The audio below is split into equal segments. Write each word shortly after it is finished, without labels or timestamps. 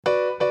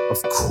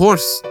Of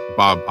course,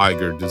 Bob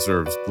Iger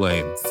deserves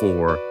blame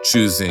for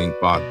choosing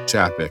Bob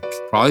Chapek.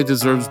 Probably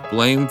deserves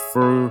blame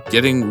for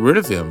getting rid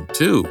of him,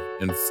 too,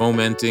 and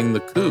fomenting the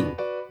coup.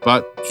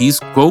 But he's,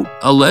 quote,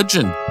 a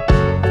legend.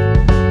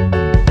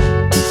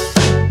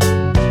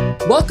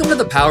 Welcome to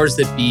the Powers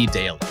That Be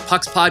Daily,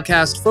 Puck's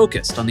podcast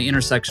focused on the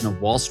intersection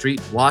of Wall Street,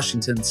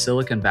 Washington,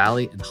 Silicon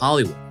Valley, and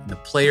Hollywood, and the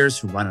players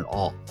who run it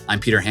all. I'm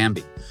Peter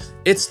Hamby.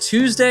 It's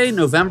Tuesday,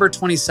 November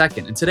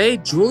 22nd, and today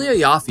Julia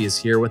Ioffe is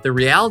here with a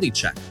reality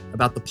check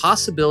about the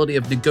possibility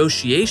of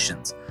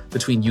negotiations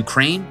between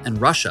Ukraine and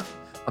Russia,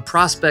 a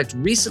prospect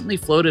recently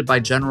floated by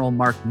General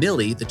Mark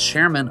Milley, the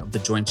chairman of the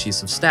Joint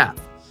Chiefs of Staff.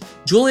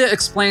 Julia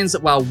explains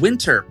that while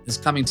winter is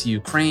coming to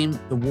Ukraine,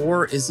 the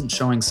war isn't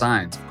showing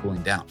signs of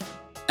cooling down.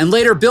 And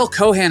later, Bill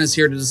Cohan is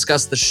here to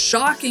discuss the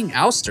shocking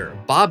ouster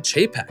of Bob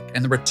Chapek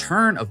and the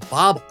return of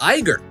Bob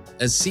Iger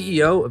as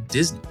CEO of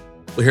Disney.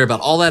 We'll hear about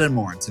all that and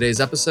more in today's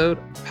episode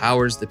of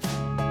Powers That Be.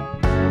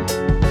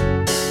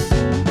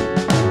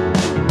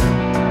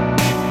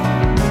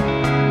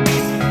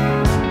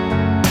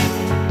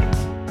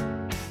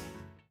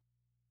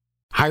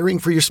 Hiring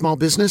for your small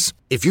business?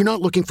 If you're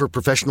not looking for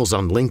professionals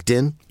on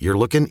LinkedIn, you're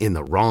looking in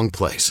the wrong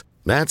place.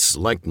 That's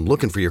like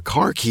looking for your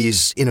car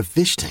keys in a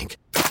fish tank.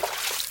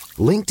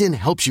 LinkedIn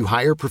helps you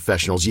hire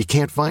professionals you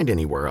can't find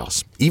anywhere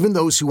else, even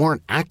those who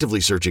aren't actively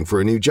searching for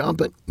a new job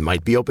but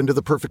might be open to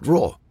the perfect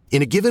role.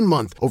 In a given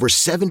month, over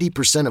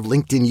 70% of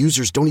LinkedIn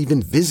users don't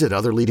even visit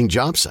other leading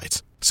job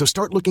sites. So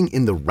start looking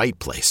in the right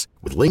place.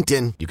 With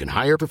LinkedIn, you can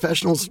hire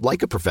professionals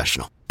like a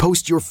professional.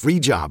 Post your free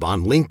job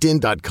on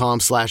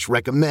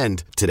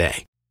linkedin.com/recommend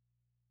today.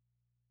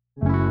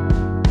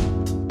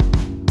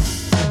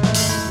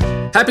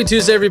 Happy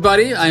Tuesday,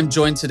 everybody. I'm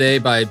joined today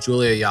by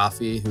Julia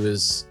Ioffe, who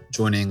is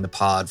joining the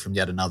pod from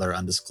yet another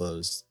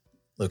undisclosed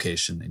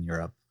location in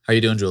Europe. How are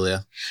you doing,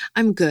 Julia?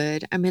 I'm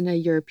good. I'm in a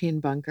European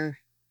bunker.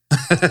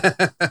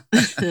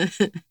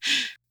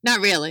 Not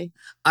really.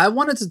 I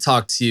wanted to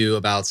talk to you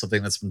about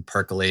something that's been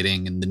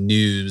percolating in the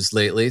news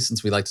lately,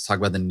 since we like to talk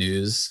about the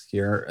news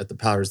here at the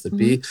Powers That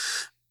Be.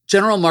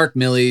 General Mark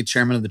Milley,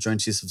 chairman of the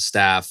Joint Chiefs of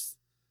Staff,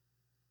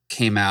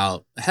 came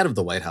out ahead of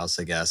the White House,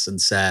 I guess, and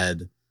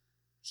said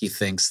he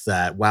thinks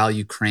that while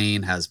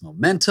Ukraine has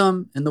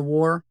momentum in the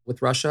war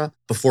with Russia,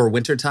 before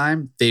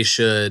wintertime, they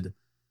should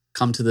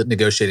come to the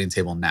negotiating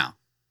table now,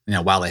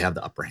 while they have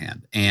the upper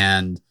hand.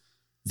 And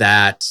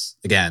that,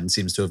 again,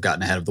 seems to have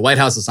gotten ahead of the White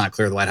House. It's not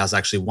clear the White House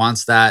actually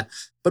wants that.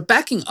 But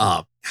backing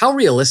up, how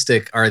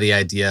realistic are the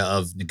idea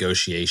of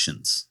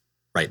negotiations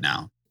right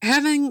now?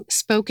 Having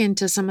spoken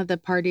to some of the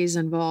parties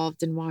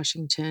involved in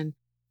Washington,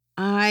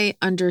 I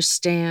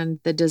understand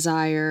the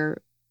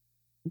desire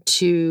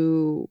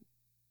to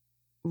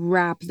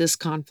wrap this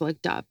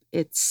conflict up.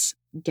 It's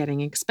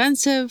getting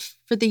expensive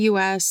for the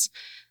U.S.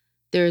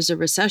 There's a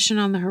recession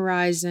on the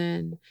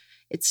horizon.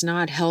 It's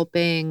not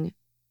helping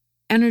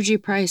energy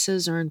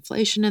prices or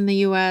inflation in the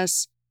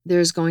U.S.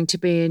 There's going to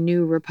be a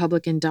new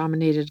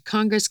Republican-dominated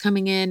Congress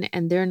coming in,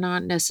 and they're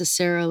not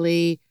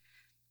necessarily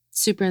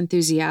super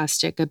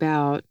enthusiastic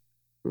about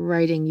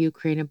writing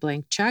Ukraine a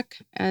blank check,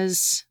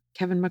 as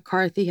Kevin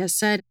McCarthy has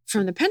said.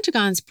 From the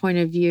Pentagon's point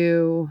of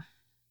view,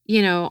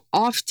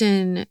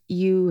 often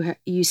you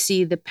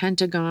see the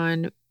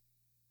Pentagon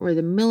or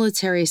the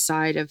military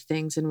side of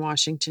things in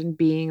Washington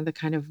being the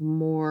kind of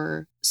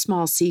more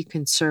small c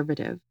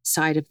conservative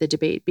side of the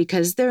debate,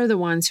 because they're the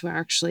ones who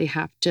actually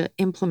have to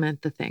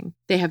implement the thing.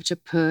 They have to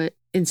put,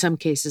 in some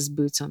cases,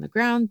 boots on the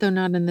ground, though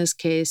not in this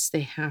case.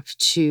 They have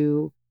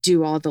to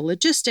do all the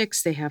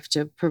logistics. They have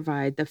to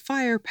provide the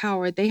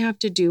firepower. They have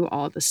to do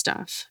all the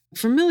stuff.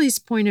 From Milley's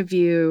point of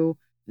view,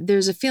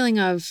 there's a feeling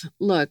of,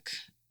 look,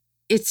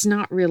 it's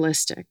not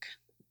realistic.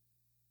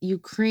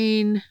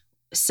 Ukraine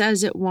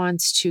says it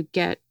wants to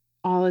get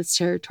all its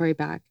territory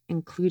back,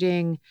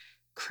 including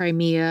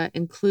Crimea,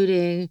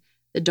 including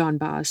the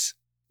Donbass.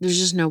 There's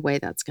just no way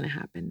that's going to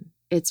happen.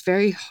 It's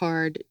very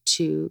hard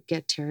to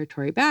get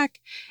territory back,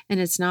 and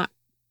it's not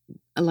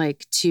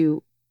like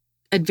to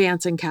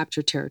advance and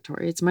capture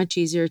territory. It's much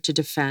easier to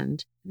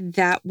defend.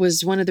 That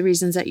was one of the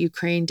reasons that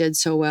Ukraine did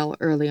so well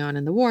early on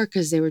in the war,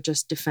 because they were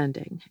just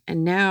defending.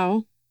 And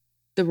now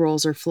the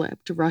roles are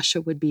flipped.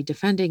 Russia would be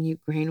defending,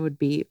 Ukraine would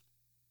be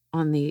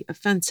on the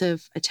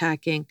offensive,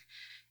 attacking,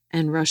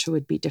 and Russia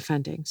would be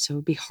defending. So it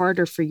would be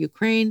harder for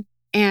Ukraine.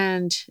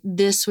 And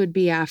this would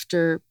be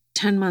after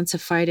 10 months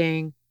of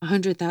fighting,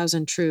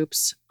 100,000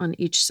 troops on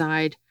each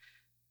side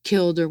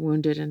killed or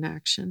wounded in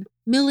action.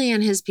 Milley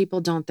and his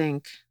people don't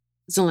think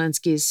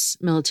Zelensky's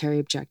military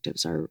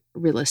objectives are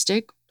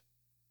realistic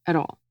at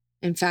all.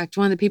 In fact,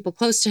 one of the people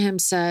close to him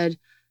said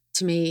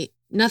to me,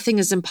 "Nothing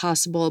is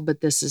impossible,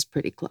 but this is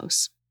pretty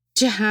close."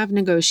 To have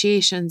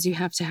negotiations, you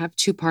have to have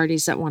two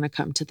parties that want to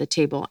come to the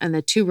table. And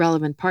the two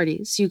relevant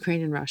parties,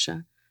 Ukraine and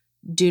Russia,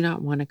 do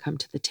not want to come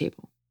to the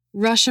table.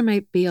 Russia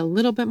might be a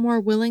little bit more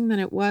willing than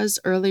it was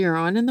earlier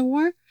on in the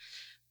war,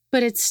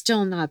 but it's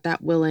still not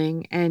that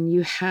willing. And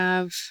you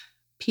have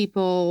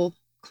people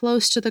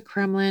close to the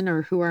Kremlin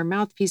or who are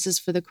mouthpieces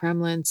for the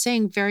Kremlin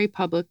saying very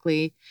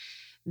publicly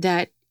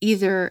that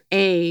either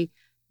A,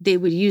 they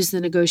would use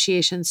the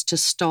negotiations to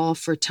stall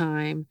for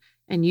time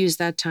and use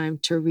that time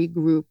to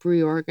regroup,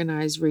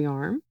 reorganize,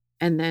 rearm,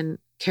 and then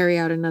carry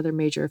out another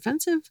major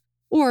offensive.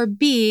 Or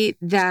B,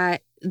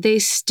 that they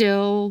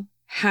still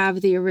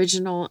have the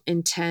original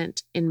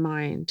intent in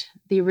mind,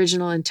 the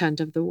original intent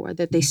of the war,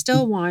 that they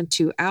still want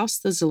to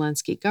oust the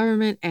Zelensky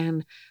government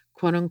and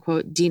quote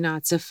unquote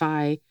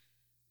denazify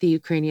the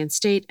Ukrainian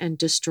state and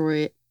destroy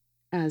it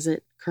as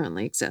it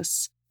currently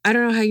exists. I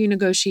don't know how you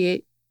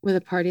negotiate with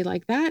a party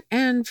like that.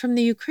 And from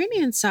the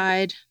Ukrainian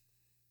side,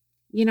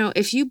 you know,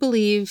 if you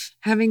believe,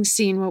 having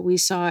seen what we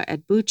saw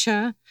at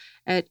Bucha,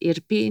 at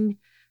Irpin,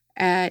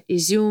 at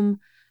Izum,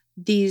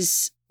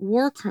 these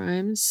war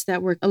crimes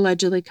that were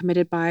allegedly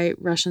committed by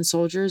Russian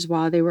soldiers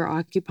while they were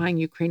occupying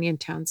Ukrainian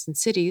towns and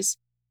cities,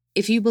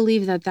 if you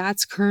believe that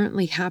that's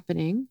currently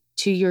happening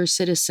to your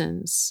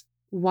citizens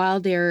while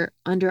they're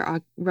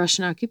under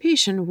Russian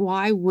occupation,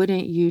 why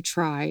wouldn't you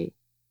try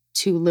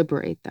to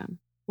liberate them?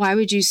 Why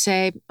would you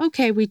say,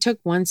 okay, we took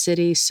one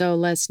city, so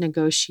let's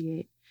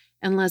negotiate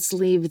and let's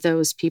leave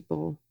those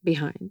people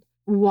behind?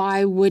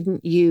 Why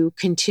wouldn't you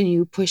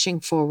continue pushing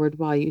forward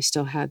while you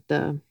still had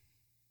the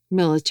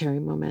military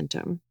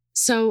momentum?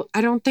 So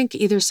I don't think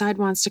either side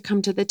wants to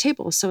come to the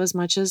table. So as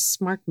much as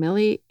Mark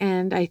Milley,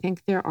 and I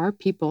think there are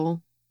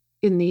people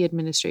in the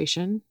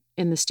administration,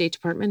 in the State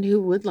Department,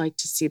 who would like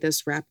to see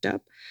this wrapped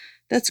up,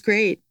 that's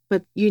great.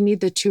 But you need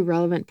the two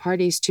relevant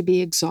parties to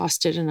be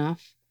exhausted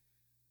enough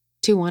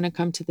to want to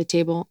come to the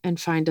table and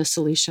find a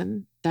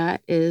solution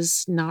that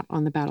is not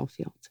on the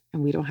battlefield.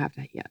 And we don't have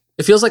that yet.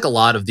 It feels like a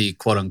lot of the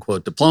quote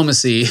unquote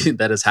diplomacy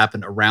that has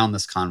happened around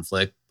this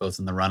conflict, both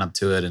in the run up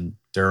to it and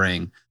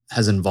during,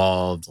 has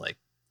involved like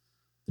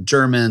the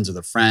Germans or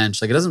the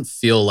French. Like, it doesn't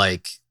feel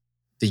like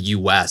the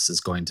US is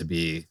going to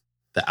be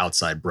the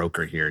outside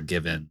broker here,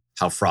 given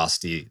how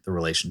frosty the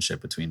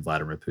relationship between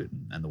Vladimir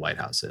Putin and the White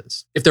House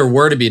is. If there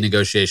were to be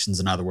negotiations,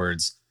 in other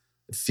words,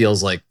 it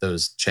feels like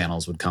those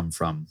channels would come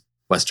from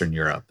Western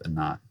Europe and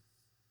not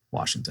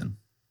Washington.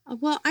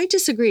 Well, I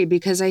disagree,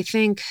 because I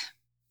think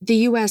the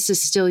U.S.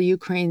 is still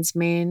Ukraine's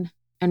main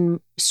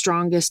and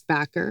strongest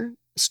backer,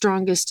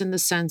 strongest in the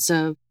sense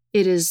of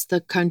it is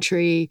the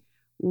country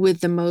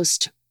with the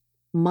most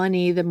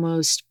money, the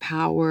most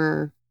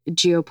power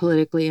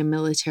geopolitically and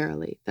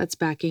militarily that's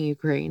backing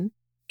Ukraine.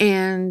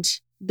 And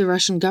the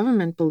Russian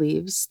government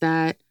believes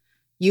that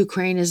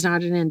Ukraine is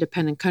not an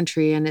independent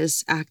country and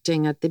is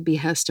acting at the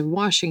behest of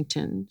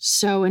Washington.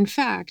 So, in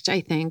fact, I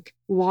think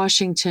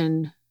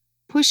Washington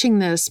pushing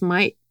this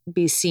might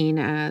be seen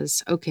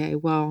as, okay,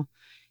 well,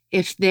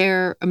 if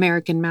their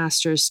American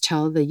masters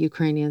tell the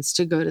Ukrainians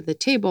to go to the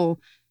table,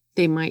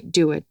 they might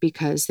do it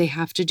because they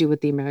have to do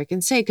what the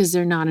Americans say, because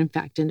they're not, in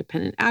fact,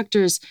 independent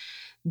actors.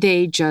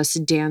 They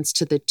just dance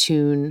to the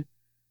tune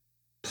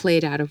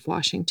played out of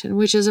Washington,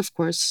 which is, of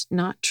course,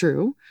 not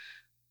true.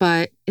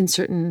 But in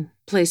certain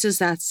places,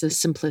 that's the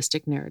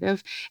simplistic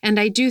narrative. And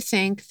I do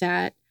think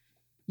that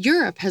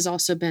Europe has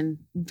also been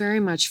very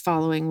much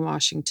following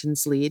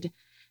Washington's lead.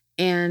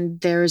 And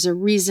there's a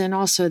reason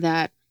also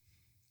that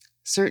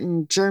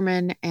certain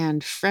German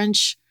and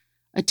French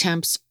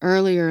attempts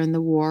earlier in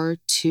the war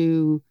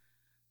to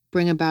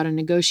bring about a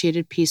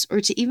negotiated peace, or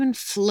to even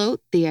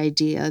float the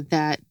idea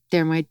that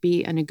there might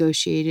be a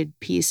negotiated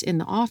peace in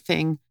the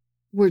offing,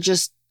 were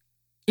just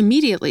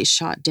immediately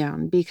shot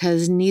down,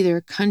 because neither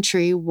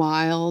country,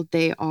 while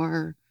they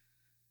are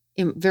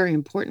very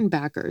important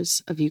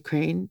backers of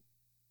Ukraine,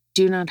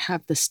 do not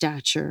have the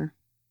stature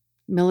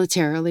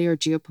militarily or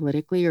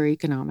geopolitically or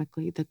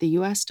economically that the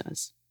U.S.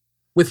 does.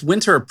 With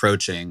winter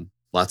approaching,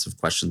 lots of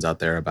questions out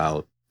there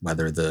about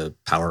whether the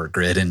power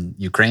grid in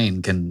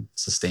Ukraine can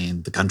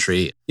sustain the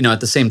country. You know, at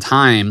the same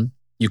time,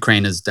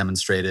 Ukraine has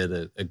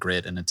demonstrated a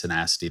grit and a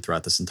tenacity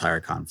throughout this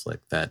entire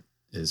conflict that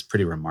is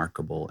pretty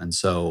remarkable. And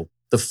so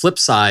the flip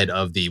side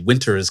of the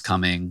winter is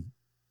coming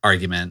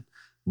argument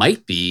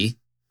might be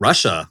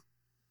Russia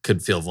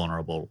could feel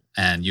vulnerable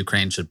and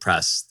Ukraine should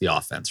press the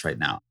offense right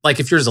now. Like,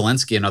 if you're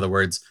Zelensky, in other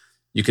words,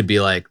 you could be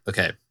like,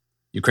 okay,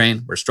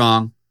 Ukraine, we're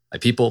strong. My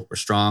people, we're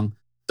strong.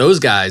 Those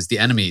guys, the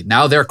enemy,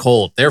 now they're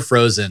cold. They're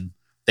frozen.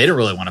 They don't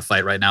really want to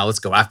fight right now. Let's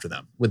go after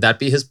them. Would that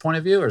be his point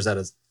of view? Or is that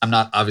I'm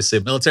not obviously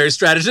a military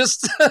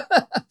strategist.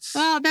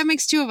 Well, that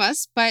makes two of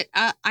us. But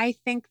I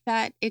think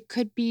that it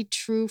could be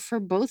true for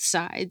both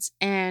sides.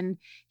 And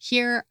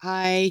here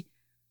I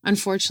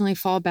unfortunately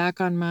fall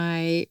back on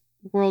my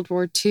World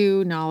War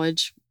II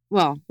knowledge.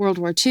 Well, World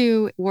War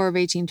II, War of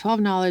 1812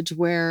 knowledge,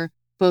 where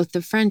both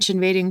the French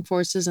invading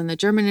forces and the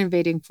German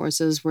invading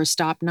forces were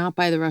stopped not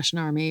by the Russian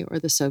army or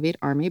the Soviet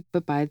army,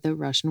 but by the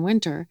Russian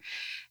winter.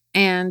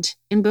 And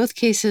in both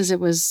cases, it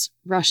was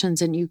Russians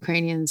and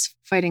Ukrainians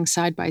fighting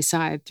side by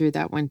side through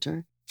that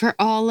winter. For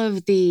all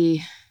of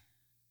the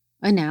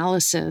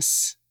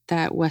analysis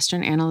that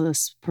Western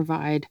analysts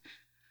provide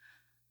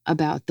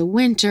about the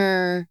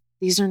winter,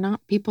 these are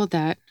not people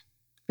that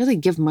really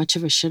give much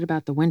of a shit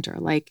about the winter.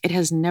 Like, it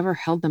has never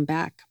held them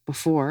back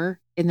before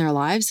in their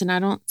lives, and I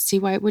don't see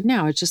why it would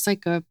now. It's just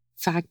like a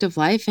fact of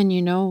life and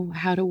you know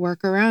how to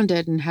work around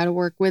it and how to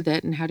work with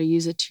it and how to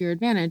use it to your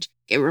advantage.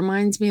 It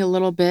reminds me a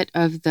little bit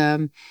of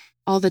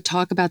all the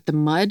talk about the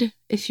mud,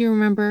 if you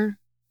remember,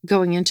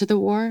 going into the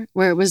war,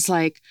 where it was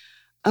like,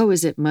 oh,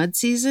 is it mud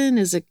season?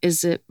 Is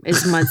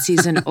mud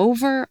season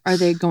over? Are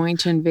they going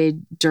to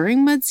invade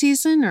during mud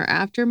season or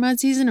after mud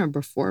season or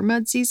before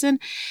mud season?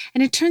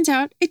 And it turns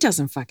out it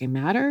doesn't fucking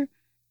matter.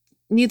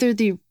 Neither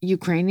the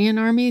Ukrainian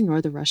army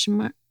nor the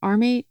Russian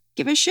army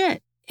give a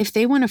shit. If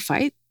they want to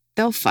fight,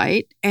 they'll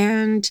fight.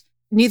 And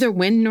neither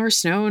wind nor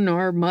snow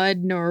nor mud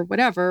nor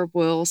whatever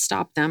will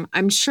stop them.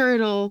 I'm sure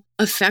it'll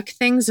affect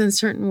things in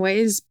certain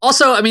ways.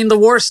 Also, I mean, the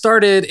war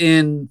started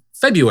in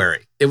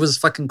February. It was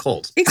fucking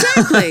cold.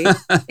 Exactly.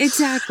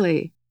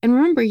 Exactly. And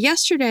remember,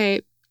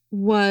 yesterday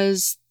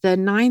was the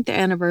 9th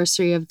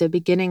anniversary of the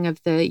beginning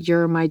of the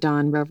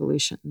Euromaidan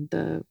revolution,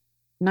 the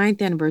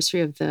 9th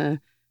anniversary of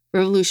the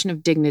Revolution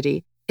of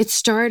Dignity. It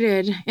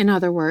started, in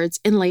other words,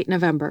 in late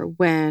November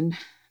when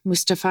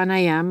Mustafa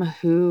Nayyem,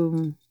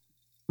 who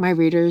my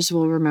readers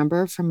will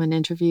remember from an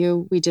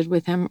interview we did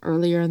with him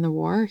earlier in the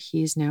war,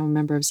 he's now a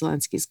member of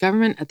Zelensky's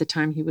government. At the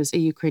time, he was a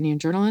Ukrainian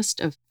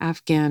journalist of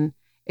Afghan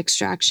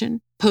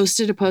extraction,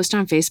 posted a post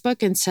on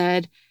Facebook and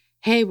said,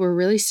 hey, we're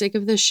really sick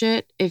of this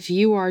shit. If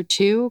you are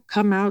too,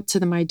 come out to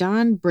the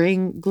Maidan,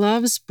 bring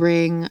gloves,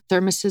 bring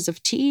thermoses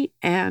of tea,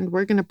 and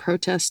we're going to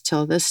protest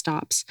till this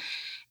stops.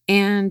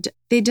 And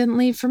they didn't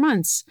leave for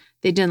months.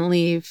 They didn't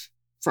leave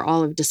for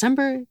all of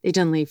December. They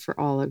didn't leave for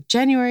all of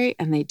January,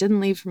 and they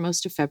didn't leave for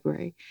most of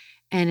February.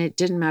 And it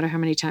didn't matter how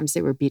many times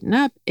they were beaten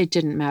up. It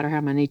didn't matter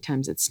how many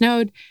times it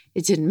snowed.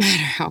 It didn't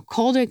matter how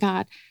cold it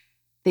got.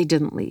 They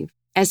didn't leave.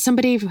 As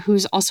somebody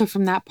who's also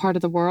from that part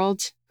of the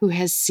world, who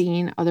has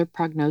seen other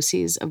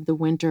prognoses of the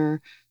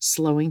winter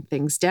slowing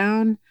things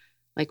down,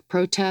 like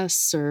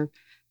protests or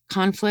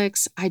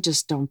conflicts, I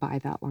just don't buy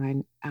that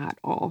line at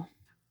all.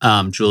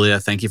 Julia,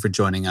 thank you for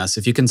joining us.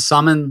 If you can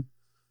summon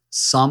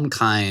some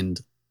kind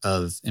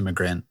of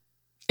immigrant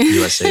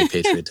USA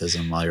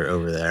patriotism while you're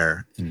over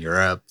there in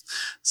Europe,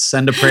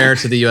 send a prayer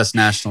to the U.S.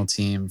 national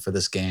team for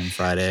this game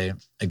Friday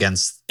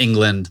against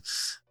England.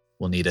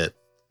 We'll need it.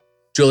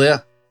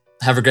 Julia,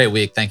 have a great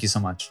week. Thank you so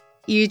much.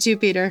 You too,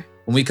 Peter.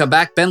 When we come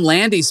back, Ben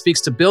Landy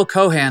speaks to Bill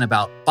Cohan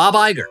about Bob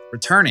Iger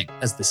returning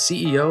as the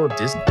CEO of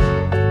Disney.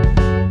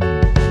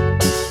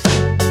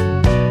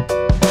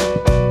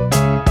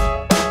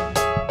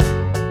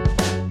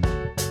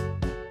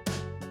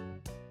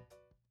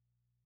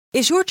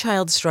 Is your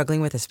child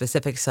struggling with a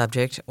specific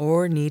subject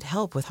or need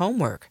help with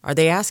homework? Are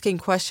they asking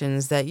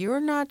questions that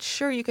you're not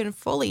sure you can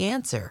fully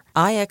answer?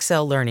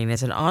 IXL Learning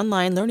is an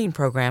online learning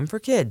program for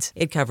kids.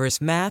 It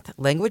covers math,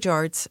 language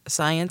arts,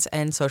 science,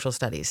 and social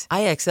studies.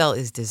 IXL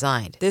is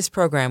designed. This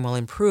program will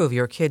improve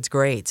your kids'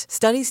 grades.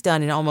 Studies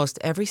done in almost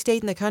every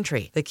state in the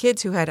country. The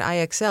kids who had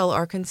IXL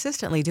are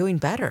consistently doing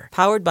better.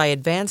 Powered by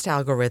advanced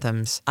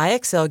algorithms,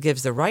 IXL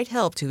gives the right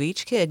help to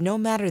each kid no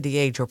matter the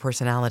age or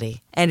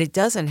personality. And it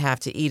doesn't have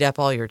to eat up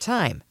all your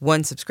time.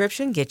 One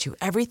subscription gets you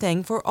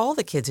everything for all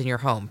the kids in your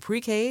home,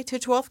 pre-K to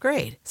 12th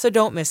grade. So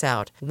don't miss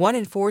out. 1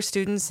 in 4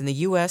 students in the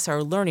U.S.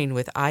 are learning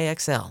with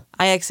IXL.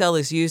 IXL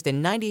is used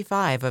in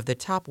 95 of the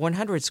top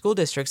 100 school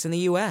districts in the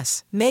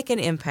U.S. Make an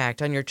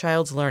impact on your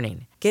child's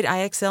learning. Get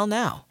IXL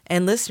now.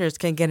 And listeners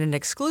can get an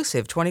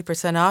exclusive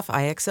 20% off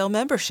IXL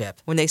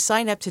membership when they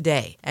sign up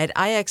today at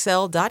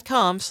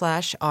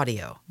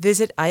IXL.com/audio.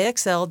 Visit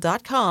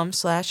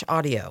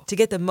IXL.com/audio to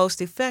get the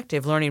most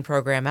effective learning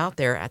program out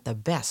there at the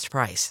best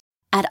price.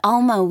 At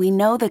Alma, we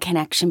know the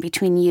connection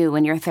between you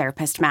and your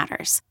therapist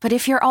matters. But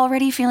if you're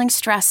already feeling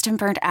stressed and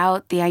burnt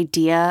out, the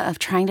idea of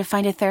trying to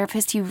find a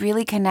therapist you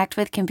really connect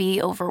with can be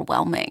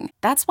overwhelming.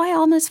 That's why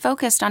Alma's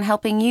focused on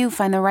helping you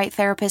find the right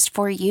therapist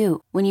for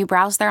you. When you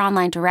browse their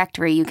online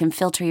directory, you can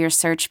filter your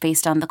search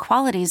based on the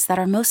qualities that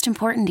are most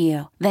important to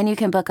you. Then you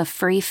can book a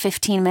free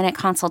 15-minute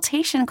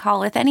consultation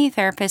call with any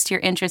therapist you're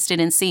interested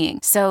in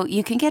seeing, so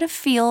you can get a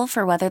feel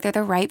for whether they're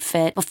the right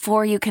fit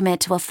before you commit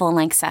to a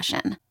full-length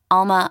session.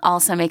 Alma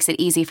also makes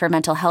it easy for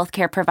mental health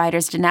care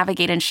providers to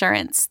navigate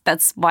insurance.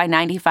 That's why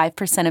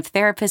 95% of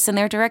therapists in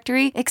their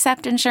directory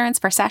accept insurance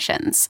for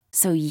sessions.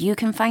 So you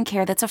can find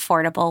care that's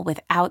affordable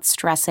without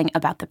stressing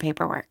about the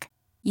paperwork.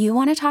 You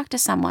want to talk to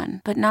someone,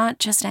 but not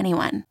just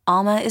anyone.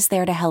 Alma is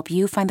there to help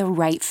you find the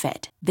right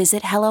fit.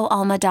 Visit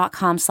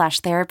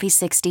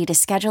helloalma.com/therapy60 to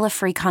schedule a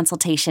free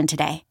consultation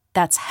today.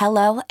 That's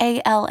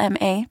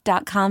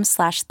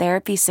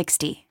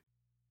helloalma.com/therapy60.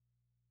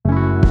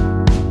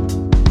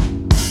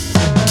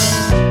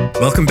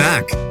 Welcome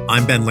back.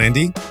 I'm Ben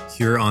Landy,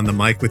 here on the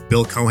mic with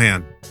Bill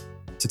Cohan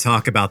to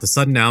talk about the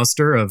sudden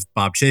ouster of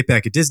Bob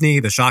Chapek at Disney,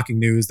 the shocking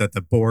news that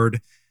the board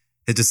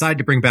had decided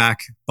to bring back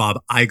Bob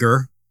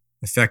Iger,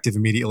 effective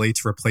immediately,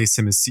 to replace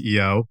him as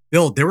CEO.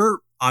 Bill, there were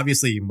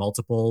obviously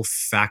multiple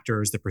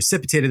factors that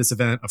precipitated this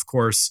event. Of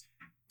course,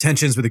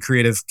 tensions with the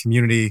creative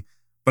community,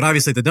 but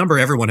obviously the number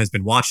everyone has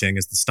been watching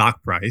is the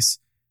stock price,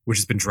 which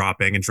has been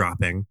dropping and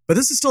dropping. But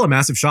this is still a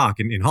massive shock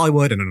in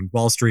Hollywood and on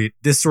Wall Street.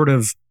 This sort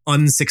of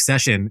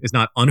unsuccession is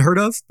not unheard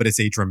of, but it's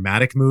a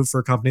dramatic move for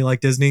a company like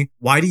Disney.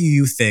 Why do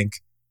you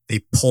think they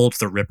pulled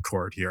the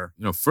ripcord here?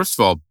 First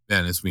of all,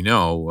 Ben, as we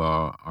know,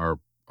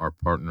 our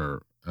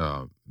partner,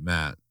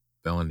 Matt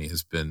Bellany,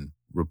 has been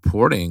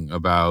reporting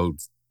about,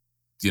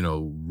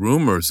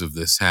 rumors of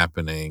this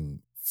happening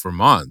for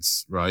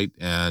months, right?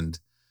 And,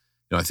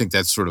 I think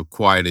that's sort of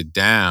quieted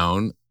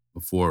down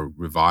before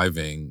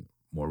reviving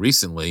more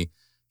recently,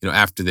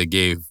 after they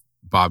gave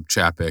Bob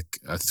Chapek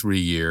a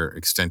 3-year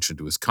extension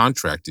to his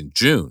contract in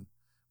June,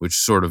 which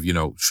sort of,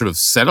 should have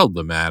settled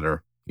the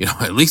matter,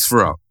 at least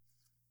for a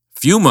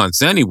few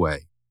months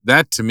anyway.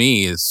 That to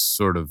me is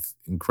sort of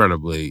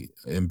incredibly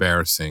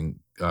embarrassing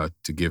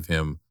to give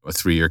him a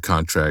 3-year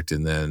contract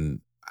and then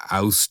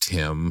oust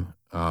him,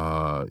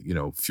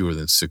 fewer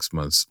than 6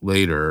 months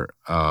later.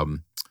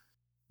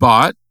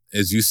 But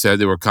as you said,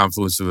 there were a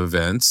confluence of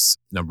events.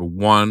 Number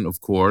one,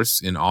 of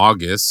course, in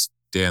August,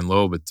 Dan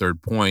Loeb at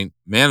Third Point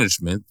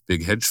Management,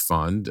 big hedge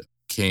fund,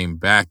 came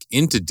back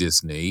into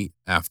Disney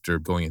after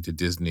going into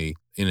Disney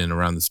in and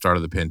around the start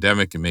of the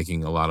pandemic and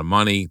making a lot of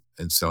money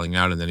and selling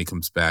out. And then he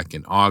comes back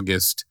in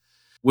August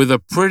with a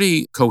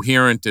pretty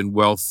coherent and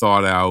well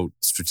thought out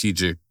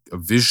strategic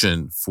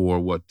vision for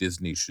what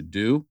Disney should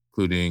do,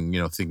 including,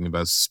 thinking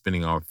about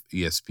spinning off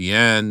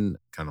ESPN,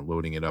 kind of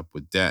loading it up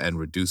with debt and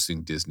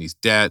reducing Disney's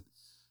debt,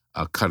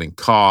 cutting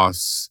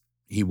costs.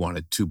 He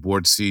wanted 2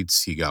 board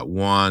seats. He got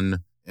 1.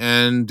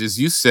 And as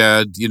you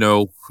said,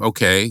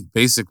 okay,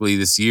 basically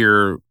this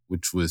year,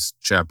 which was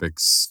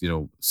Chapek's,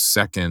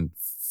 second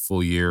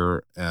full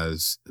year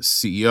as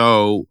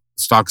CEO,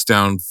 stock's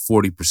down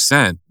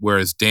 40%,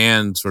 whereas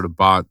Dan sort of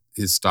bought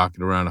his stock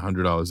at around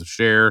 $100 a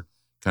share,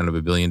 kind of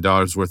 $1 billion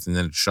worth, and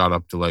then it shot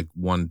up to like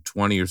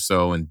 120 or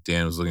so, and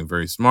Dan was looking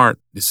very smart.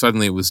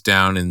 Suddenly it was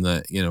down in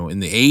the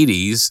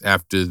 80s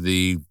after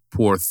the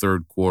poor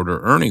third quarter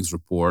earnings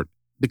report.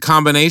 The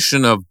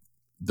combination of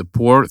the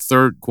poor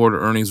third quarter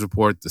earnings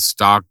report, the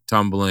stock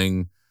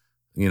tumbling,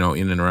 in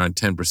and around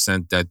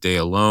 10% that day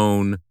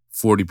alone,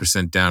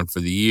 40% down for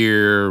the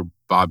year,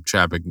 Bob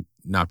Chapek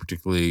not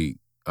particularly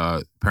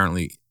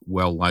apparently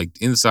well-liked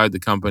inside the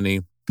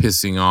company,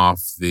 pissing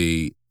off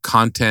the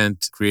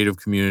content creative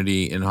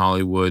community in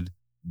Hollywood,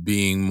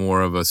 being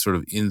more of a sort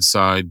of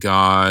inside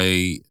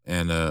guy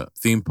and a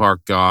theme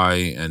park guy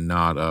and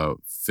not a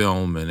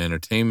film and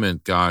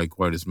entertainment guy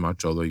quite as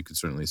much, although you could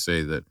certainly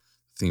say that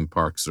theme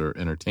parks are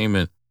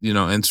entertainment,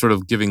 and sort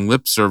of giving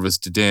lip service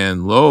to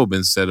Dan Loeb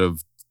instead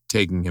of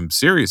taking him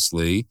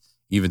seriously,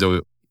 even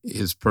though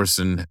his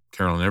person,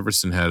 Carolyn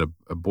Everson, had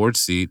a board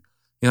seat.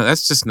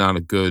 That's just not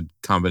a good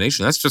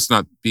combination. That's just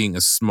not being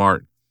a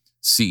smart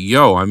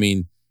CEO. I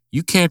mean,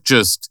 you can't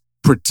just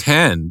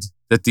pretend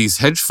that these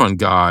hedge fund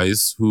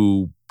guys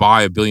who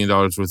buy $1 billion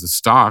worth of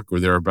stock or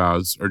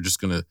thereabouts are just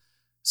going to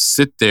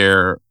sit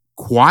there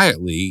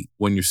quietly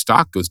when your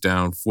stock goes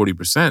down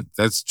 40%.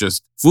 That's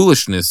just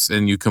foolishness.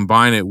 And you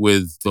combine it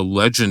with the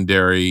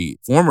legendary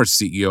former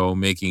CEO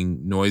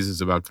making noises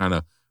about kind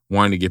of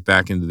wanting to get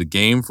back into the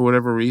game for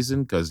whatever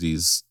reason, because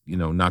he's,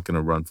 not going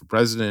to run for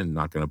president,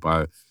 not going to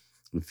buy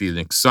the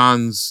Phoenix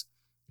Suns,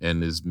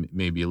 and is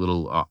maybe a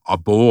little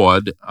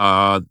aboard,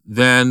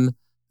 then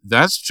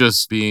that's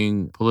just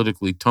being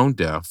politically tone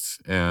deaf.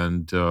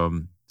 And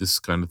this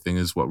kind of thing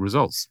is what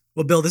results.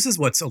 Well, Bill, this is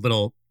what's a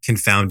little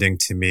confounding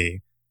to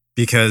me,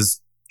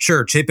 because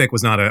sure, Chapek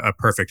was not a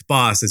perfect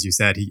boss. As you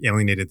said, he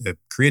alienated the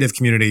creative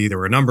community. There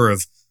were a number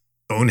of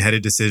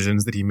boneheaded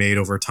decisions that he made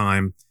over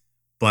time,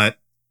 but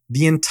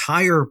the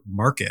entire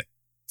market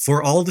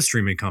for all the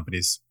streaming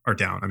companies are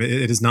down. I mean,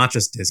 it is not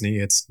just Disney,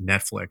 it's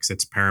Netflix,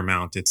 it's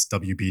Paramount, it's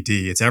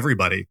WBD, it's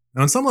everybody.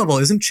 And on some level,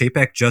 isn't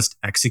Chapek just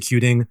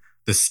executing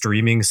the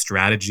streaming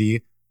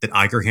strategy that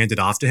Iger handed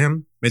off to him? I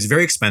mean, it's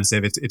very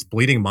expensive, it's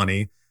bleeding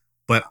money,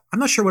 but I'm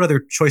not sure what other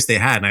choice they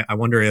had. And I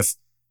wonder if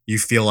you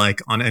feel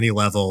like on any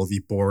level, the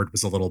board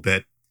was a little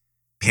bit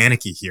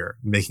panicky here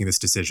making this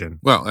decision.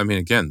 Well, I mean,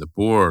 again, the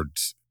board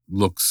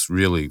looks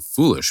really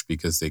foolish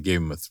because they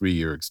gave him a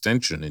 3-year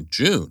extension in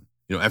June.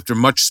 After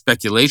much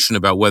speculation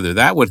about whether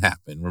that would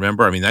happen.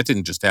 Remember, I mean, that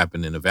didn't just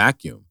happen in a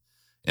vacuum.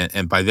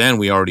 And by then,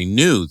 we already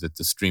knew that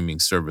the streaming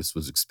service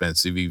was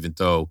expensive, even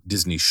though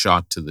Disney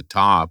shot to the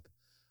top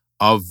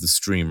of the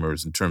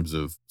streamers in terms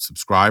of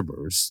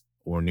subscribers,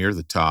 or near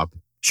the top.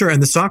 Sure,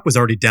 and the stock was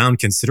already down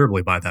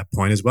considerably by that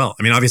point as well.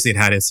 I mean, obviously, it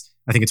had its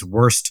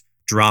worst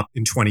drop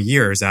in 20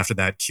 years after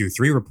that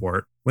Q3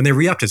 report. When they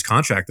re-upped his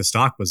contract, the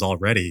stock was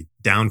already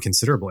down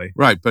considerably.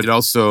 Right, but it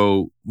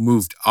also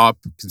moved up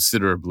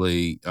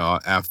considerably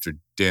after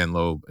Dan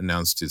Loeb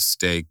announced his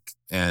stake.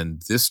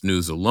 And this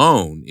news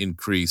alone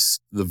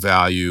increased the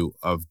value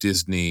of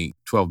Disney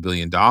 $12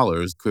 billion,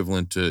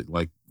 equivalent to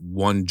like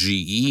 1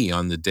 GE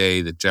on the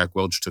day that Jack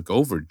Welch took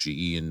over GE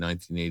in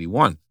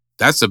 1981.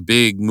 That's a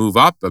big move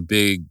up, a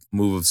big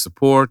move of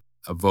support,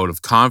 a vote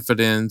of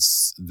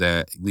confidence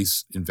that at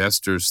least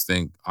investors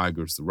think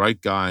Iger's the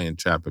right guy and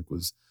Chapek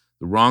was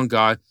the wrong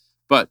guy.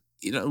 But,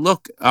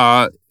 look,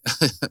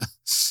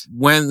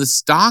 when the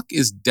stock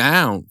is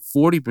down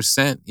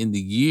 40% in the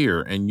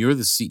year and you're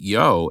the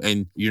CEO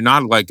and you're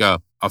not like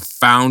a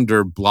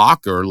founder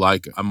blocker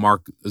like a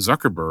Mark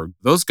Zuckerberg,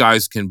 those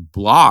guys can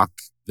block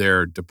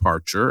their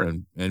departure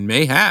and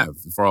may have,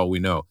 for all we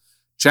know.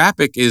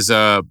 Chapek is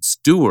a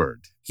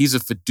steward. He's a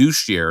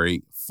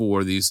fiduciary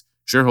for these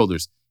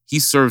shareholders. He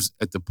serves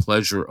at the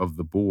pleasure of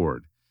the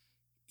board.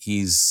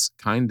 He's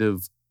kind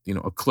of,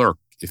 a clerk,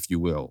 if you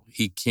will.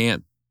 He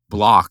can't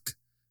block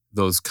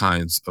those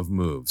kinds of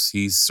moves.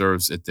 He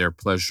serves at their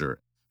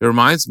pleasure. It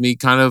reminds me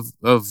kind of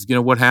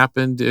what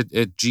happened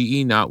at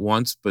GE, not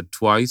once, but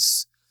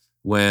twice,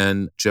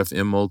 when Jeff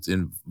Immelt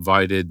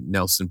invited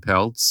Nelson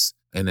Peltz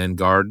and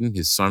Engarden,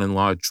 his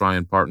son-in-law at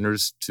Trian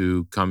Partners,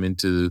 to come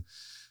into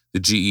the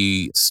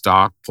GE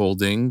stock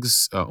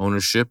holdings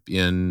ownership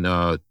in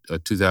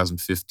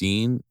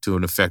 2015 to,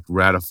 in effect,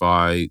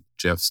 ratify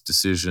Jeff's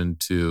decision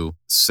to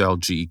sell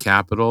GE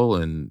Capital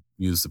and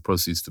use the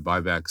proceeds to buy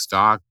back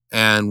stock.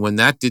 And when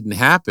that didn't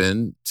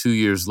happen, 2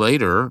 years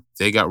later,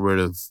 they got rid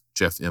of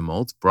Jeff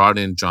Immelt, brought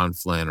in John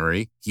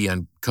Flannery. He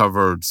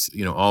uncovered,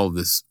 all of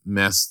this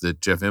mess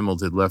that Jeff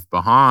Immelt had left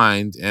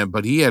behind.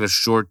 But he had a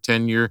short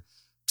tenure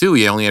too.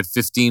 He only had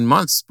 15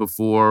 months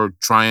before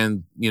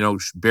Trian,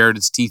 bared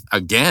its teeth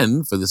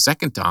again for the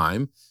second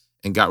time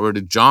and got rid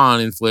of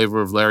John in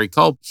favor of Larry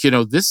Culp.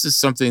 This is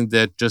something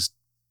that just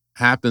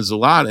happens a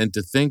lot. And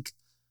to think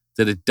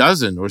that it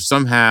doesn't, or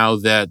somehow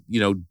that,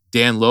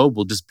 Dan Loeb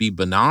will just be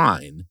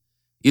benign,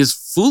 is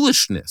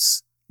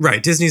foolishness.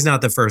 Right. Disney's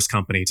not the first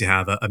company to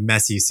have a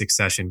messy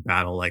succession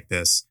battle like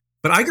this.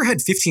 But Iger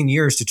had 15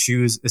 years to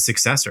choose a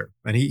successor.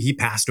 And he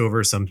passed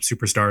over some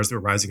superstars that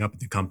were rising up at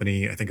the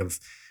company. I think of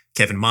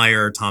Kevin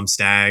Mayer, Tom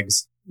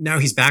Staggs. Now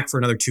he's back for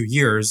another 2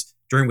 years,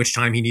 during which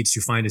time he needs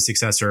to find a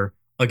successor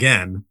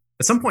again.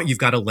 At some point, you've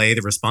got to lay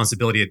the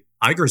responsibility at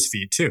Iger's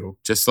feet, too.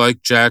 Just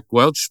like Jack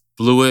Welch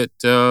blew it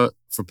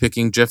for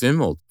picking Jeff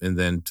Immelt and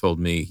then told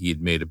me he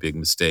had made a big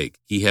mistake.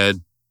 He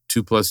had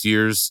 2+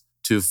 years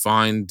to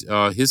find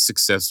his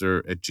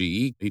successor at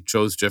GE. He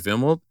chose Jeff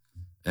Immelt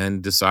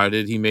and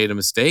decided he made a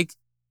mistake.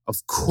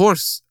 Of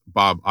course,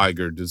 Bob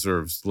Iger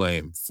deserves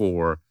blame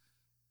for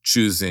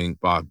choosing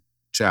Bob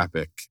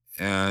Chapek,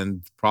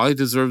 and probably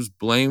deserves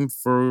blame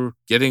for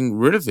getting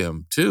rid of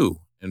him, too,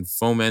 and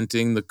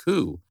fomenting the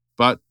coup.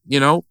 But,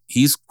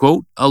 he's,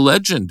 quote, a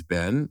legend,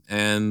 Ben,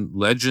 and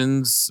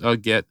legends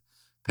get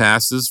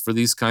passes for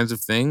these kinds of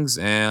things.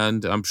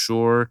 And I'm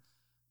sure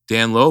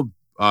Dan Loeb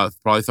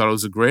probably thought it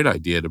was a great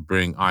idea to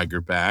bring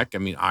Iger back. I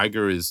mean,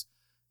 Iger is,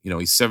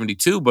 he's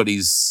 72, but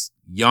he's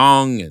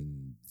young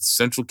and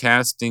central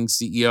casting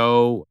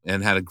CEO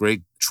and had a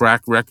great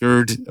track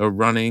record of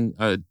running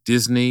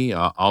Disney,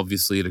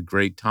 obviously at a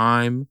great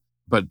time,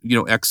 but,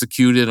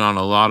 executed on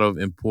a lot of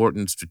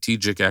important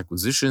strategic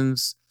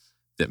acquisitions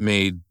that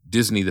made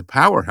Disney the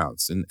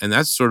powerhouse. And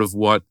that's sort of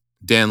what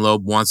Dan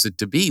Loeb wants it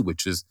to be,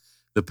 which is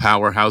the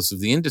powerhouse of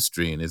the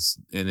industry. And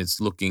it's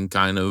looking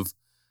kind of,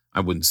 I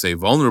wouldn't say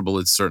vulnerable.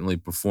 It's certainly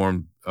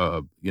performed,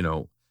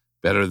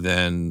 better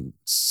than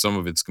some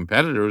of its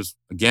competitors.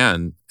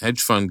 Again,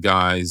 hedge fund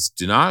guys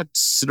do not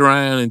sit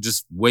around and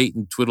just wait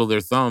and twiddle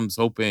their thumbs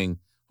hoping.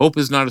 Hope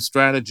is not a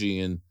strategy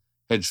in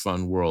hedge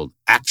fund world.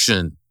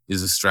 Action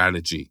is a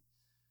strategy.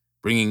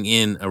 Bringing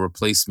in a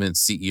replacement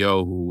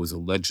CEO who was a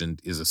legend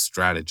is a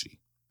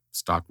strategy.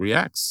 Stock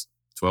reacts.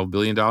 $12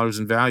 billion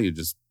in value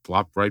just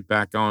plopped right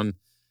back on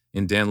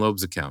in Dan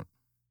Loeb's account.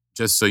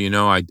 Just so you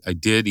know, I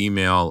did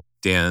email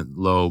Dan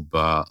Loeb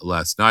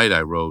last night.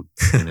 I wrote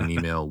in an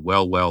email,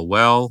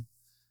 well,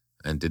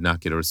 and did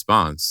not get a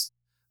response.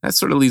 That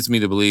sort of leads me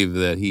to believe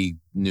that he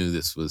knew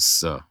this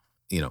was,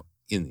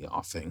 in the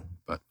offing.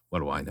 But what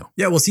do I know?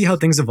 Yeah, we'll see how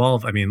things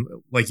evolve. I mean,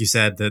 like you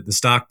said, the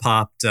stock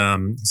popped.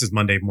 This is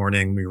Monday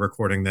morning. We were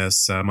recording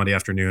this Monday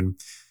afternoon.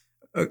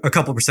 A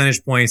couple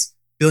percentage points,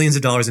 billions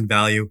of dollars in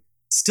value,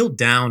 still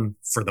down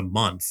for the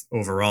month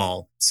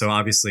overall. So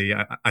obviously,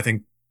 I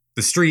think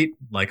the street,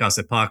 like us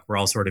at Puck, we're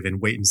all sort of in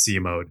wait and see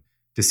mode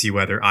to see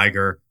whether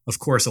Iger, of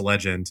course, a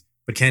legend,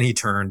 but can he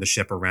turn the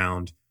ship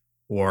around?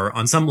 Or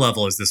on some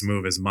level, is this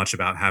move as much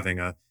about having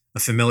a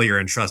familiar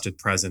and trusted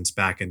presence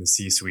back in the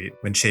C-suite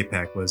when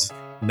Chapek was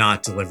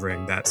not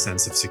delivering that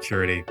sense of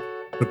security?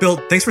 But Bill,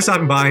 thanks for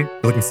stopping by.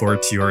 Looking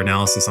forward to your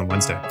analysis on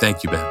Wednesday.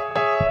 Thank you, Ben.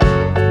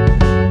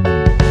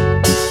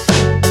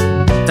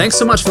 Thanks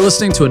so much for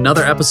listening to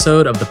another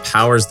episode of The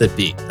Powers That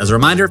Be. As a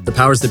reminder, The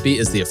Powers That Be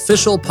is the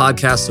official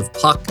podcast of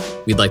Puck.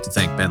 We'd like to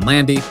thank Ben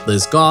Landy,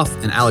 Liz Goff,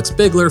 and Alex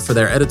Bigler for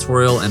their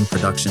editorial and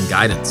production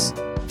guidance.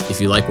 If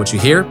you like what you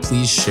hear,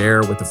 please share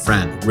with a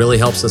friend. It really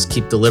helps us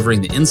keep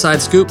delivering the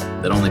inside scoop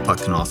that only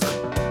Puck can offer.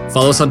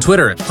 Follow us on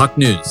Twitter at Puck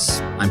News.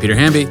 I'm Peter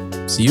Hamby.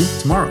 See you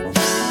tomorrow.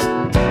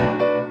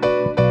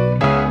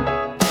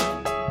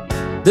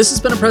 This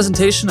has been a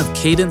presentation of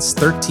Cadence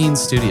 13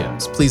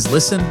 Studios. Please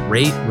listen,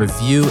 rate,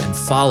 review, and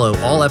follow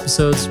all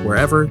episodes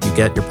wherever you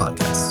get your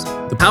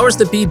podcasts. The Powers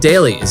That Be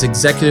Daily is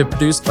executive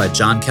produced by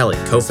John Kelly,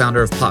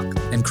 co-founder of Puck,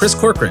 and Chris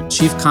Corcoran,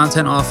 chief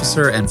content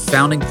officer and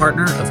founding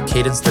partner of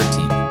Cadence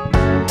 13.